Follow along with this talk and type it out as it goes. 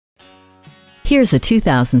Here's a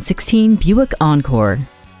 2016 Buick Encore.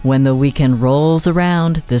 When the weekend rolls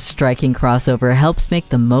around, this striking crossover helps make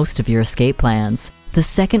the most of your escape plans. The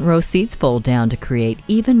second row seats fold down to create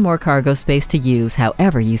even more cargo space to use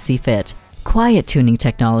however you see fit. Quiet tuning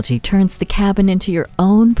technology turns the cabin into your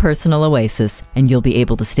own personal oasis, and you'll be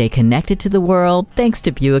able to stay connected to the world thanks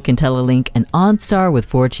to Buick IntelliLink and OnStar with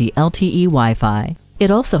 4G LTE Wi-Fi.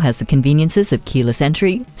 It also has the conveniences of keyless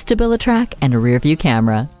entry, StabiliTrak, and a rear-view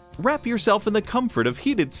camera. Wrap yourself in the comfort of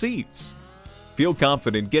heated seats. Feel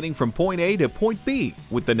confident getting from point A to point B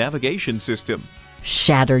with the navigation system.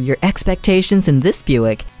 Shatter your expectations in this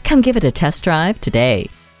Buick. Come give it a test drive today.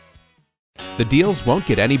 The deals won't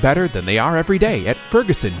get any better than they are every day at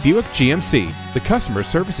Ferguson Buick GMC. The customer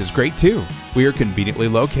service is great too. We are conveniently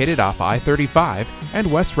located off I-35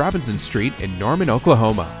 and West Robinson Street in Norman,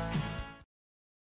 Oklahoma.